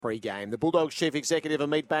Pre-game. The Bulldogs Chief Executive,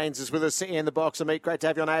 Ameet Bains, is with us in the box. Ameet, great to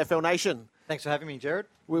have you on AFL Nation. Thanks for having me, Jared.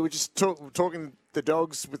 We were just talking the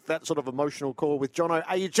Dogs with that sort of emotional call with Jono.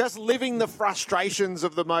 Are you just living the frustrations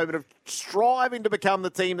of the moment of striving to become the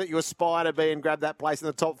team that you aspire to be and grab that place in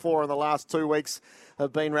the top four in the last 2 weeks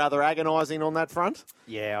have been rather agonising on that front?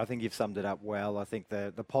 Yeah, I think you've summed it up well. I think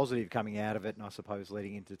the positive coming out of it, and I suppose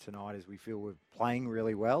leading into tonight, is we feel we're playing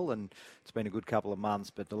really well, and it's been a good couple of months,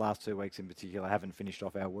 but the last 2 weeks in particular haven't finished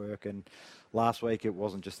off our work. And last week it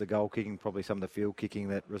wasn't just the goal kicking, probably some of the field kicking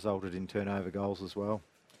that resulted in turnover goals as well.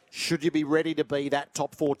 Should you be ready to be that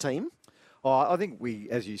top four team? Oh, I think we,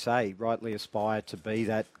 as you say, rightly aspire to be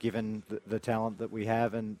that, given the talent that we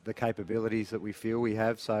have and the capabilities that we feel we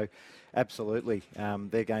have. So, absolutely,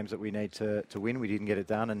 they're games that we need to win. We didn't get it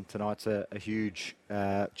done, and tonight's a huge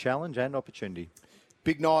challenge and opportunity.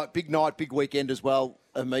 Big night, big weekend as well.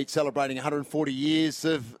 Ameet, celebrating 140 years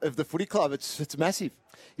of the footy club. It's massive.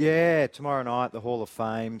 Yeah, tomorrow night, the Hall of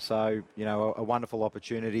Fame. So, you know, a wonderful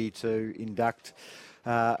opportunity to induct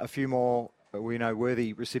a few more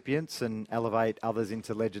worthy recipients and elevate others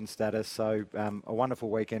into legend status. So a wonderful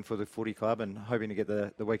weekend for the footy club, and hoping to get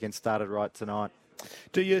the weekend started right tonight.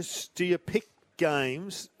 Do you pick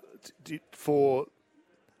games for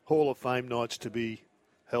Hall of Fame nights to be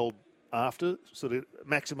held after, sort of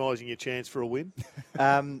maximising your chance for a win?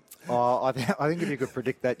 I think if you could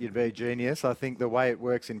predict that, you'd be a genius. I think the way it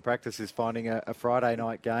works in practice is finding a Friday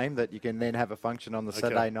night game that you can then have a function on the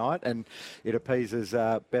Saturday night, and it appeases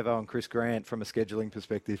Bevo and Chris Grant from a scheduling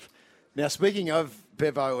perspective. Now, speaking of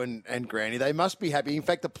Bevo and Granny, they must be happy. In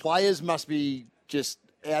fact, the players must be just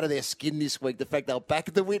out of their skin this week. The fact they're back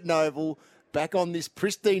at the Whitten Oval, back on this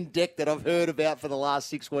pristine deck that I've heard about for the last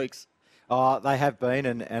 6 weeks. They have been,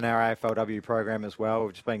 and our AFLW program as well.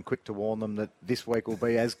 We've just been quick to warn them that this week will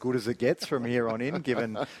be as good as it gets from here on in,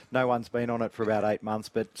 given no one's been on it for about 8 months.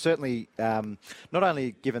 But certainly, not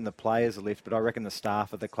only given the players a lift, but I reckon the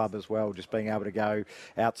staff at the club as well, just being able to go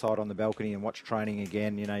outside on the balcony and watch training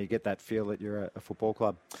again, you know, you get that feel that you're a football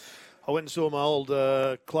club. I went and saw my old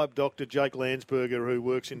club doctor, Jake Landsberger, who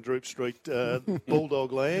works in Droop Street,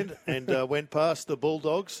 Bulldog Land, and went past the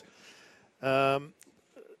Bulldogs.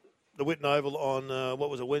 The Whitten Oval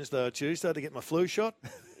on, Wednesday or Tuesday to get my flu shot.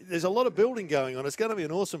 There's a lot of building going on. It's going to be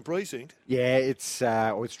an awesome precinct. Yeah, it's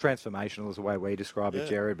transformational is the way we describe it,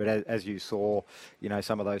 Jared. But as you saw, you know,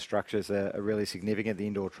 some of those structures are really significant. The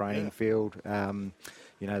indoor training field,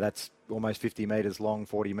 you know, that's almost 50 metres long,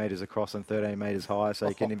 40 metres across and 13 metres high. So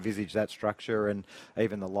you can envisage that structure, and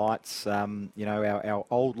even the lights. You know, our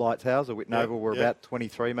old light towers at Whitten Oval were about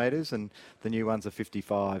 23 metres, and the new ones are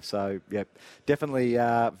 55. So, definitely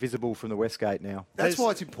visible from the West Gate now. That's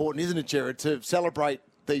why it's important, isn't it, Jared, to celebrate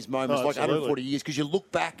these moments like 140 years, because you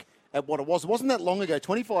look back at what it was. It wasn't that long ago,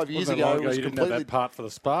 25 years ago. It was you didn't have that part for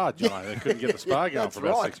the spa, John. They couldn't get the spa going for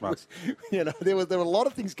about 6 months. You know, there were a lot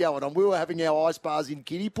of things going on. We were having our ice bars in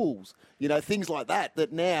kiddie pools, you know, things like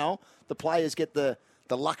that now the players get the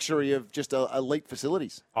luxury of just elite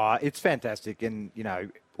facilities. It's fantastic, and, you know,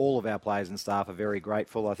 all of our players and staff are very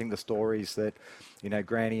grateful. I think the stories that, you know,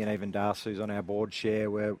 Granny and even Darcy, who's on our board, share,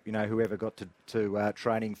 where, you know, whoever got to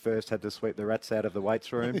training first had to sweep the rats out of the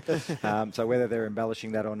weights room. So whether they're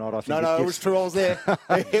embellishing that or not, I think it was true. I was there.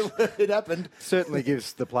 It happened. Certainly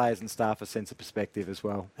gives the players and staff a sense of perspective as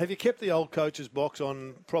well. Have you kept the old coach's box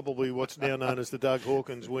on probably what's now known as the Doug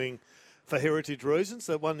Hawkins wing for heritage reasons?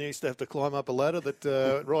 That one used to have to climb up a ladder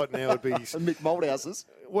that right now would be... Mick Moldhouse's.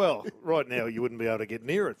 Well, right now you wouldn't be able to get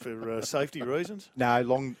near it for safety reasons. No,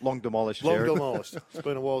 long demolished, Jared. Long demolished. It's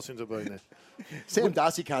been a while since I've been there. Sam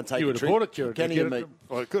Darcy can't take you a would trick. have bought it, Jared. Can he, Ameet?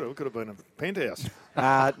 Well, it could have been a penthouse.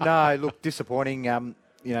 No, look, disappointing.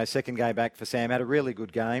 You know, second game back for Sam. Had a really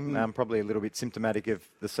good game. Probably a little bit symptomatic of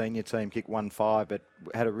the senior team. Kicked 1-5, but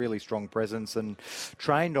had a really strong presence and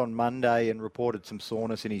trained on Monday and reported some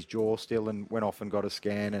soreness in his jaw still, and went off and got a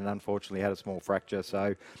scan and unfortunately had a small fracture.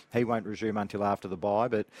 So he won't resume until after the bye.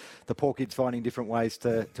 But the poor kid's finding different ways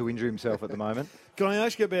to injure himself at the moment. Can I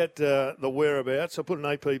ask you about the whereabouts? I put an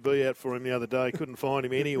APB out for him the other day. Couldn't find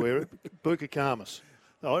him anywhere. Bukakarmas.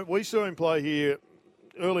 We saw him play here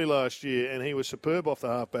early last year, and he was superb off the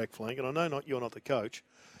half-back flank. And I know you're not the coach,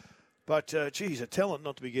 but, a talent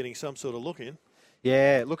not to be getting some sort of look in.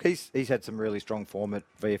 Yeah, look, he's had some really strong form at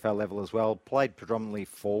VFL level as well. Played predominantly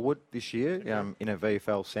forward this year in a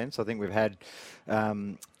VFL sense. I think we've had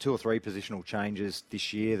 2 or 3 positional changes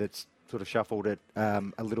this year that's sort of shuffled it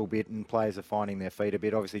a little bit, and players are finding their feet a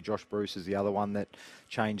bit. Obviously, Josh Bruce is the other one that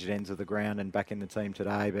changed at ends of the ground and back in the team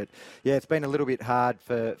today. But yeah, it's been a little bit hard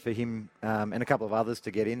for him and a couple of others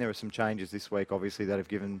to get in. There were some changes this week, obviously, that have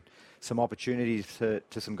given some opportunities to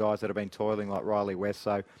some guys that have been toiling, like Riley West.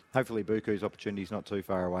 So hopefully Buku's opportunity is not too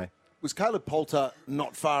far away. Was Caleb Poulter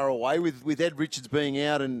not far away with Ed Richards being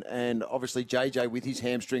out and obviously JJ with his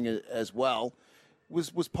hamstring as well?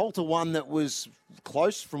 Was Poulter one that was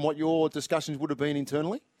close from what your discussions would have been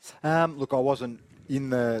internally? Look, I wasn't in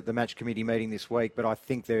the match committee meeting this week, but I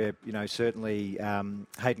think they're, certainly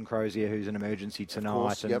Hayden Crozier, who's an emergency tonight,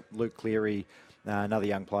 course, and yep. Luke Cleary, another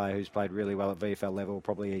young player who's played really well at VFL level,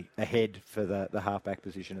 probably ahead for the halfback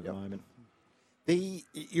position at the moment.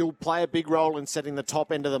 You'll play a big role in setting the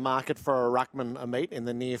top end of the market for a ruckman, Ameet, in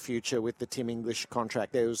the near future with the Tim English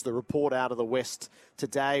contract. There was the report out of the West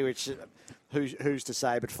today, which who's to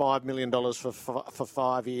say, but $5 million for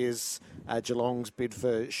 5 years. Geelong's bid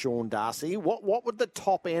for Sean Darcy. What would the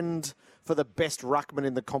top end for the best ruckman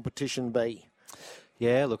in the competition be?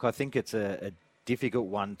 Yeah, look, I think it's a difficult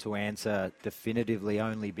one to answer definitively,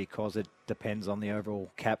 only because it depends on the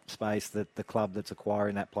overall cap space that the club that's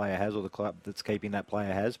acquiring that player has, or the club that's keeping that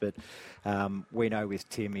player has. But we know with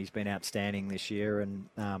Tim, he's been outstanding this year,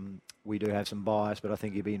 and we do have some bias, but I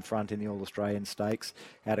think he'll be in front in the All-Australian Stakes,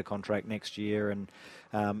 out of contract next year. And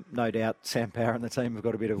no doubt Sam Power and the team have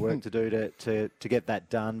got a bit of work to do to get that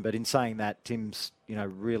done. But in saying that, Tim's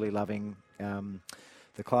really loving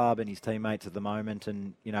the club and his teammates at the moment,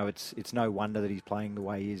 and it's no wonder that he's playing the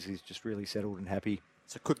way he is. He's just really settled and happy.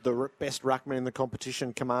 So could the best ruckman in the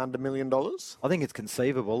competition command $1 million? I think it's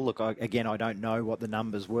conceivable. Look, I don't know what the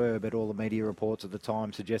numbers were, but all the media reports at the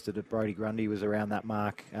time suggested that Brodie Grundy was around that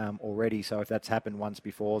mark already. So if that's happened once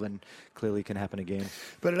before, then clearly can happen again.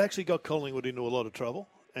 But it actually got Collingwood into a lot of trouble,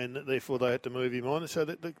 and therefore they had to move him on.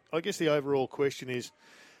 So I guess the overall question is,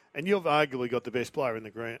 and you've arguably got the best player in the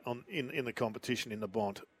ground in the competition in the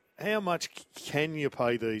Bont. How much can you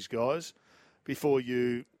pay these guys before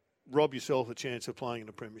you rob yourself a chance of playing in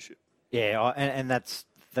a premiership? Yeah, and that's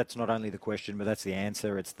not only the question, but that's the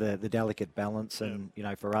answer. It's the delicate balance, and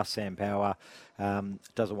for us, Sam Power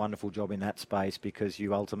does a wonderful job in that space, because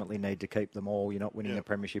you ultimately need to keep them all. You're not winning a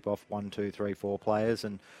premiership off 1, 2, 3, 4 players,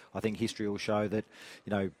 and I think history will show that.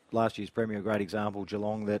 Last year's Premier, a great example,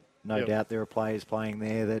 Geelong, that no doubt there are players playing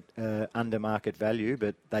there that are under market value,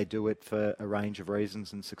 but they do it for a range of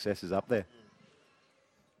reasons, and success is up there.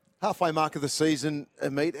 Halfway mark of the season,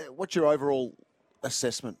 Ameet, what's your overall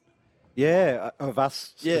assessment? Yeah, of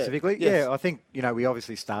us specifically? Yes. Yeah, I think, we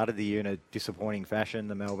obviously started the year in a disappointing fashion,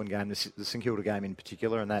 the Melbourne game, the St Kilda game in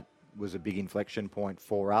particular, and that was a big inflection point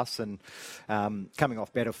for us, and coming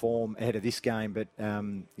off better form ahead of this game. But,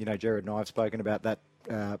 Jared and I have spoken about that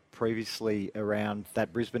previously, around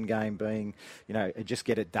that Brisbane game being, a just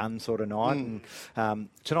get it done sort of night. And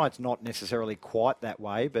tonight's not necessarily quite that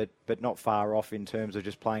way, but not far off in terms of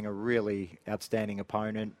just playing a really outstanding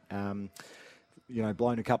opponent.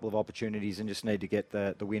 Blown a couple of opportunities and just need to get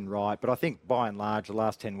the win right. But I think by and large, the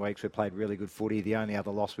last 10 weeks, we've played really good footy. The only other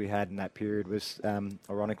loss we had in that period was,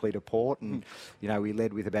 ironically, to Port. And, we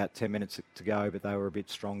led with about 10 minutes to go, but they were a bit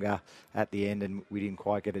stronger at the end and we didn't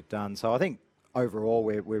quite get it done. So I think overall,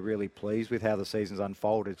 we're really pleased with how the season's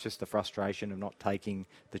unfolded. It's just the frustration of not taking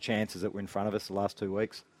the chances that were in front of us the last 2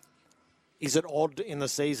 weeks. Is it odd in the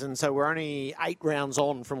season? So we're only 8 rounds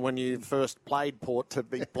on from when you first played Port to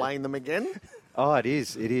be playing them again? Oh, it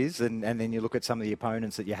is. And then you look at some of the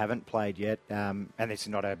opponents that you haven't played yet, and it's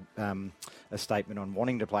not a statement on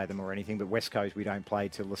wanting to play them or anything, but West Coast we don't play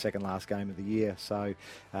till the second last game of the year. So,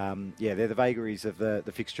 they're the vagaries of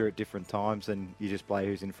the fixture at different times, and you just play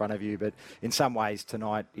who's in front of you. But in some ways,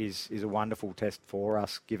 tonight is a wonderful test for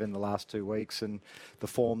us, given the last 2 weeks and the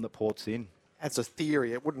form that Port's in. As a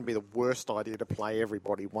theory, it wouldn't be the worst idea to play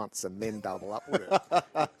everybody once and then double up, would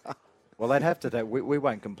it? Well, they'd have to. We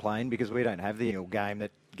won't complain, because we don't have the annual game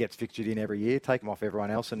that gets fixtured in every year. Take them off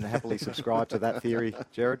everyone else and happily subscribe to that theory,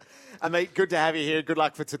 Jared. Ameet, good to have you here. Good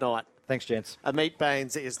luck for tonight. Thanks, gents. Ameet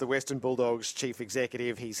Bains is the Western Bulldogs chief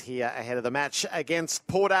executive. He's here ahead of the match against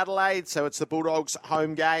Port Adelaide. So it's the Bulldogs'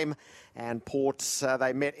 home game. And Port,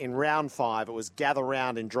 they met in round 5. It was gather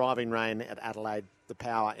round in driving rain at Adelaide. The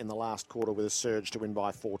Power in the last quarter with a surge to win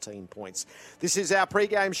by 14 points. This is our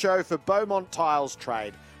pre-game show for Beaumont Tiles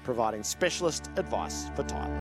Trade, providing specialist advice for tile.